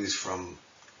interesting things from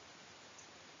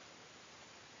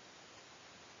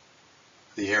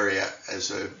the area,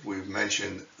 as we've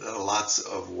mentioned, lots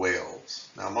of whales.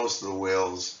 Now, most of the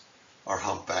whales are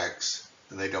humpbacks,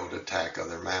 and they don't attack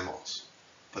other mammals.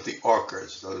 But the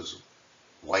orcas, those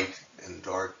white and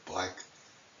dark black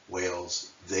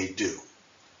whales, they do.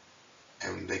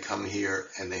 And they come here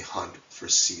and they hunt for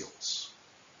seals.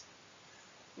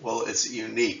 Well, it's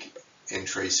unique in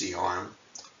Tracy Arm.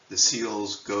 The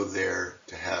seals go there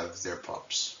to have their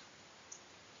pups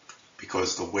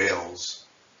because the whales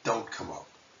don't come up,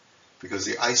 because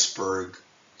the iceberg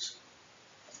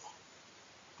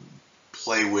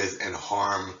play with and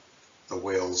harm the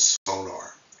whale's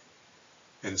sonar,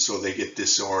 and so they get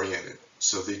disoriented,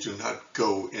 so they do not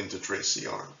go into Tracy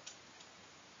Arm.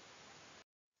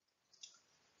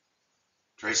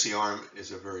 Tracy Arm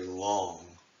is a very long,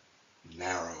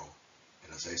 narrow,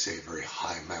 and as I say, very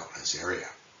high mountainous area.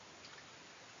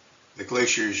 The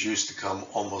glaciers used to come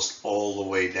almost all the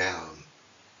way down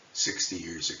 60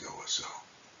 years ago or so.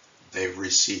 They've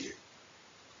receded.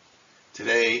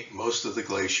 Today, most of the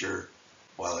glacier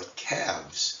while it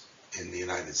calves in the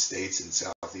United States and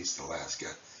Southeast Alaska,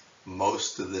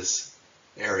 most of this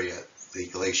area, the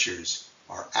glaciers,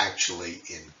 are actually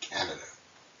in Canada.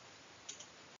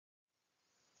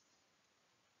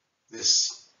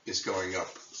 This is going up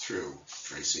through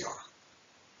Tracy Arm.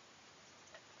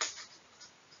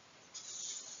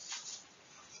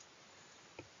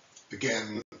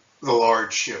 Again, the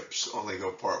large ships only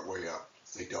go part way up.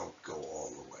 They don't go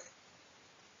all the way.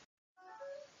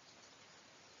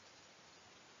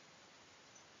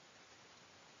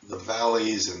 The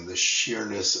valleys and the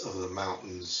sheerness of the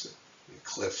mountains, the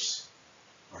cliffs,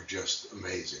 are just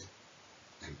amazing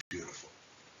and beautiful.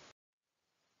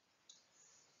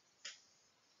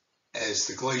 As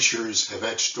the glaciers have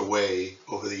etched away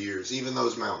over the years, even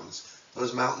those mountains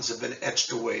have been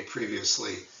etched away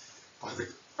previously by the,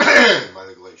 by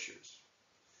the glaciers.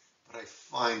 But I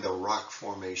find the rock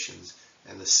formations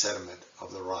and the sediment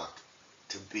of the rock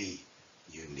to be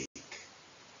unique.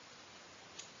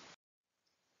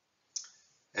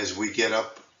 As we get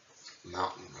up,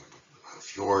 mountain, a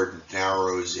fjord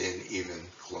narrows in even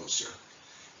closer,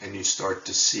 and you start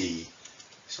to see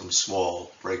some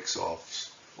small breaks off,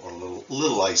 or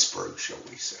little iceberg, shall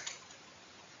we say.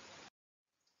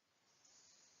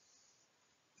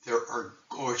 There are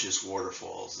gorgeous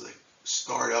waterfalls that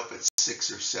start up at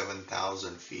 6,000 or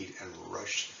 7,000 feet and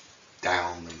rush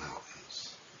down the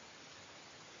mountains.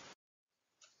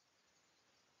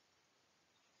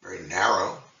 Very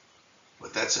narrow,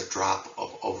 but that's a drop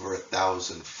of over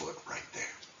 1,000 foot right there.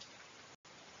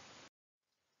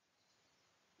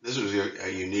 This was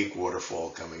a unique waterfall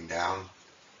coming down.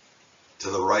 To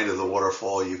the right of the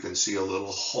waterfall, you can see a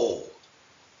little hole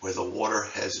where the water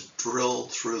has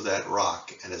drilled through that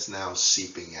rock and is now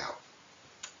seeping out.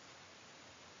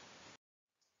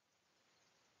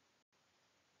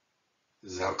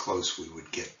 This is how close we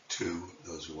would get to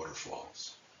those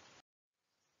waterfalls.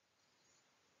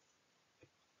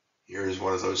 Here's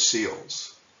one of those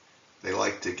seals. They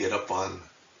like to get up on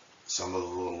some of the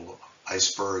little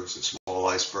icebergs, the small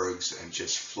icebergs, and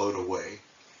just float away,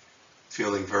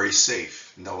 feeling very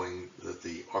safe, knowing that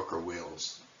the orca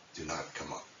whales do not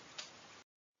come up.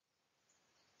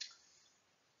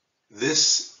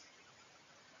 This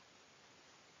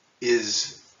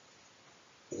is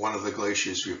one of the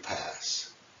glaciers we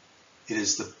pass. It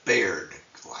is the Baird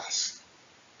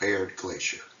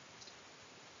Glacier.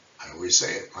 I always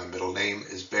say it. My middle name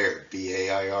is Baird,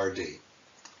 B-A-I-R-D.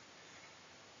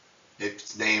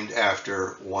 It's named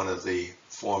after one of the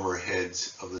former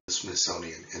heads of the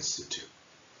Smithsonian Institute,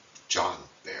 John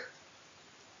Baird.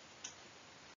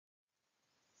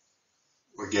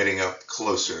 We're getting up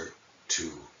closer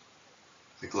to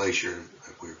the glacier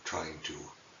that we're trying to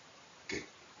get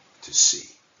to see.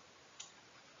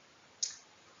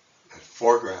 That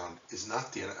foreground is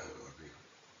not the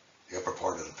upper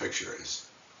part of the picture is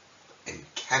in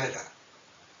Canada.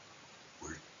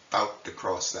 We're about to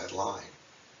cross that line.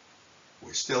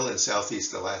 We're still in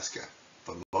Southeast Alaska,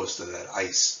 but most of that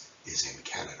ice is in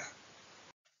Canada.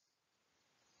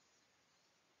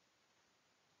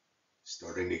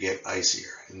 Starting to get icier,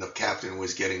 and the captain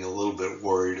was getting a little bit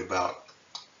worried about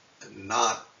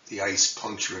not the ice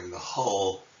puncturing the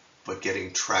hull, but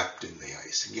getting trapped in the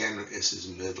ice. Again, this is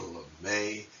middle of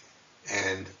May,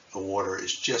 and the water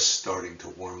is just starting to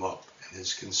warm up. And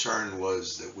his concern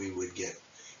was that we would get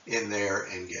in there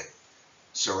and get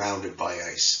surrounded by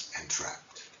ice and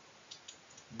trapped.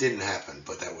 Didn't happen,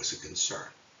 but that was a concern.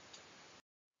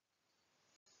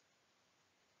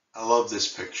 I love this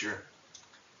picture.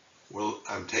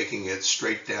 I'm taking it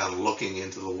straight down, looking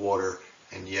into the water,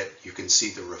 and yet you can see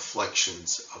the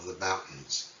reflections of the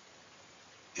mountains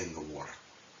in the water.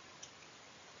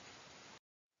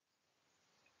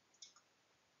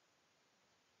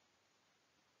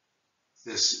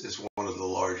 This is one of the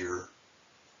larger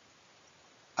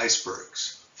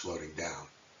icebergs floating down.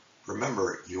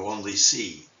 Remember, you only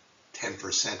see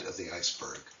 10% of the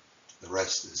iceberg. The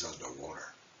rest is underwater.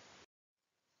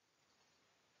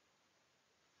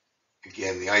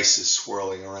 Again, the ice is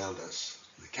swirling around us.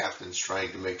 The captain's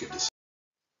trying to make a decision.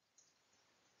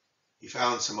 He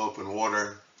found some open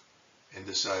water and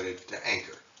decided to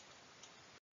anchor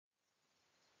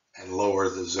and lower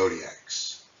the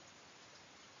Zodiacs.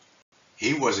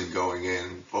 He wasn't going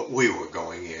in, but we were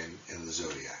going in the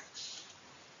Zodiacs.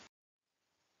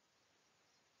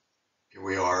 Here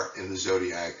we are in the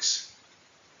Zodiacs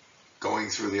going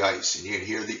through the ice, and you can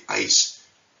hear the ice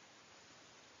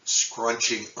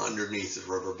scrunching underneath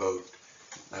the rubber boat.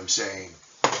 I'm saying,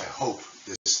 I hope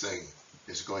this thing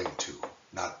is going to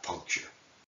not puncture.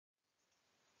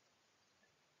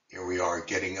 Here we are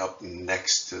getting up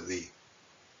next to the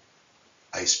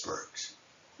icebergs.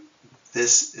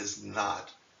 This is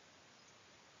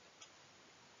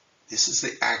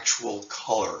the actual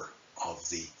color of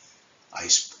the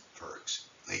icebergs.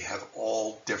 They have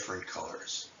all different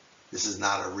colors. This is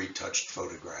not a retouched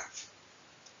photograph.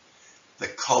 The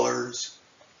colors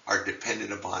are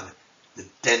dependent upon the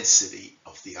density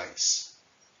of the ice,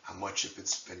 how much of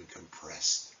it's been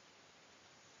compressed.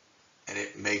 And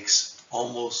it makes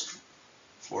almost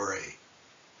for a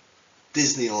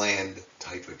Disneyland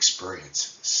type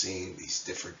experience seeing these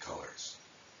different colors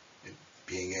and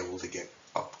being able to get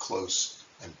up close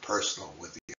and personal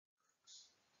with the icebergs.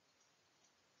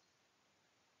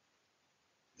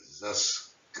 This is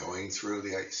us going through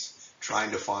the ice,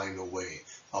 trying to find a way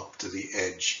up to the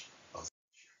edge of the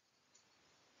glacier.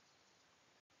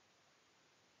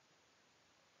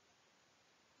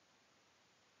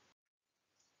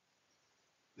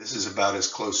 This is about as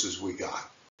close as we got.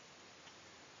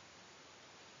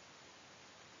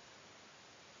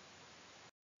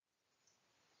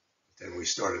 Then we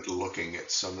started looking at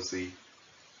some of the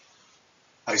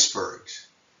icebergs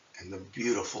and the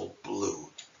beautiful blue.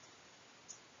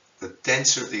 The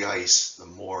denser the ice, the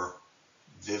more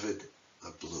vivid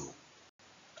the blue.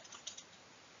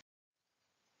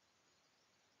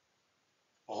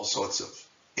 All sorts of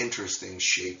interesting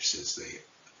shapes as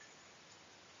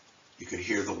you could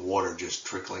hear the water just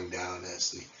trickling down as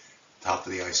the top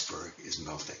of the iceberg is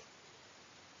melting.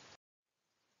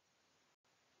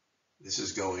 This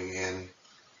is going in.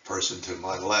 Person to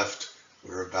my left,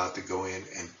 we're about to go in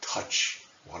and touch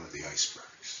one of the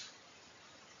icebergs.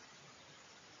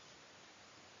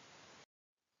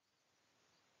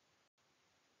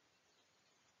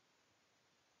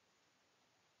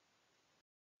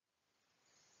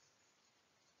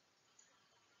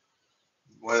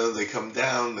 Whether they come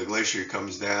down, the glacier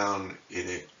comes down,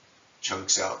 it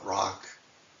chunks out rock,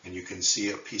 and you can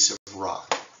see a piece of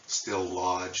rock still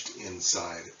lodged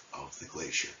inside of the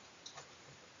glacier.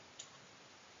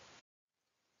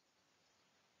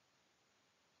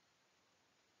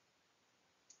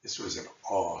 This was an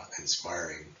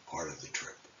awe-inspiring part of the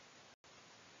trip.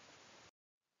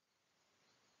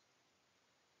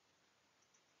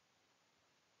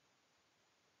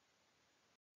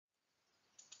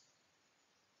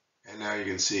 And now you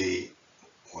can see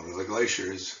one of the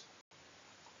glaciers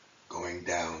going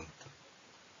down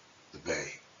the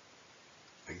bay.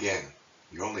 Again,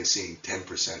 you're only seeing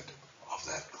 10% of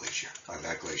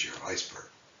that glacier iceberg.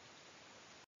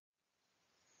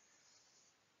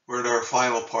 We're at our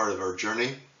final part of our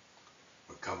journey.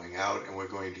 We're coming out and we're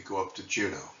going to go up to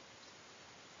Juneau.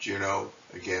 Juneau,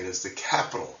 again, is the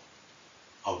capital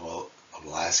of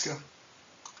Alaska.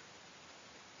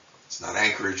 It's not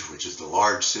Anchorage, which is the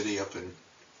large city up in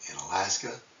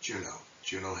Alaska.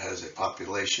 Juneau has a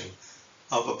population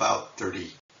of about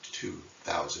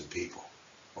 32,000 people,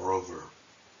 or over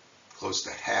close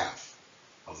to half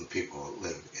of the people that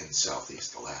live in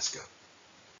Southeast Alaska.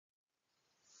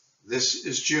 This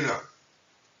is Juneau,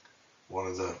 one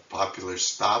of the popular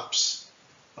stops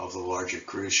of the larger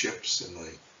cruise ships. In the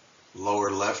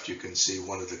lower left, you can see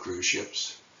one of the cruise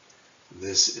ships.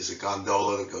 This is a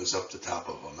gondola that goes up the top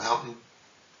of a mountain,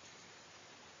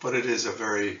 but it is a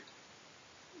very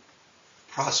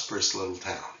prosperous little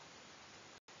town.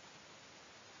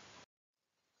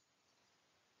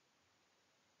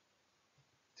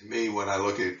 To me, when I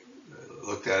looked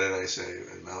at it, I say,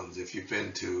 mountains, if you've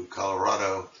been to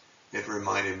Colorado, it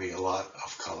reminded me a lot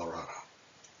of Colorado.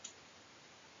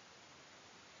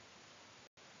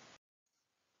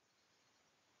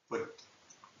 But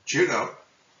Juneau,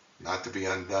 not to be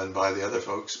undone by the other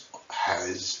folks,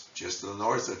 has, just to the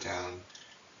north of town,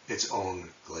 its own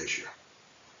glacier.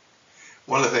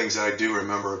 One of the things I do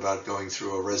remember about going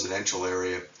through a residential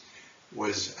area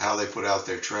was how they put out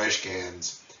their trash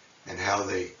cans and how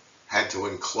they had to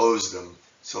enclose them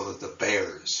so that the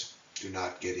bears do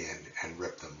not get in and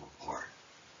rip them apart.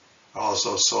 I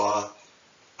also saw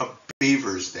a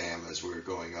beaver's dam as we were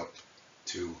going up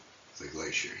to the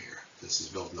glacier here. This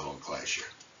is Milton Glacier.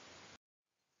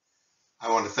 I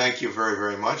want to thank you very,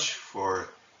 very much for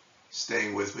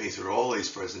staying with me through all these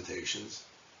presentations.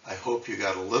 I hope you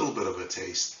got a little bit of a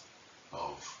taste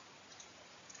of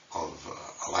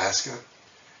Alaska.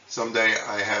 Someday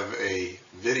I have a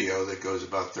video that goes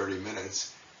about 30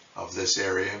 minutes of this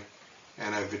area,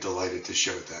 and I'd be delighted to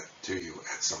show that to you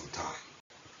at some time.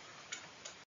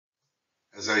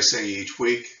 As I say each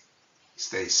week,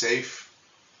 stay safe.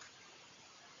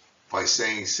 By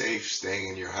staying safe, staying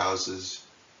in your houses,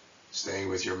 staying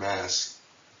with your mask,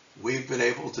 we've been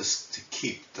able to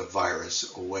keep the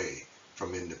virus away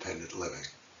from independent living.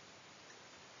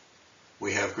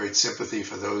 We have great sympathy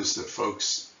for those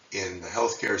folks in the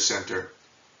healthcare center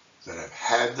that have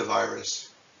had the virus,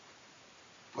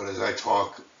 but as I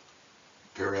talk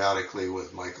periodically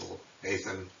with Michael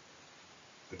Athan,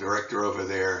 the director over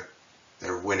there,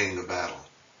 they're winning the battle.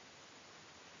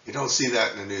 You don't see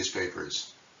that in the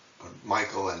newspapers, but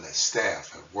Michael and the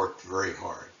staff have worked very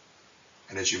hard.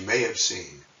 And as you may have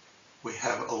seen, we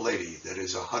have a lady that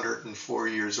is 104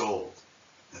 years old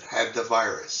that had the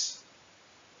virus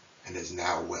and is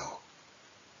now well.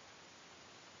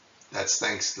 That's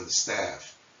thanks to the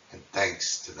staff and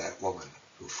thanks to that woman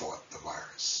who fought the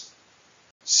virus.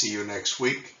 See you next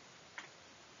week.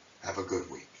 Have a good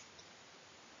week.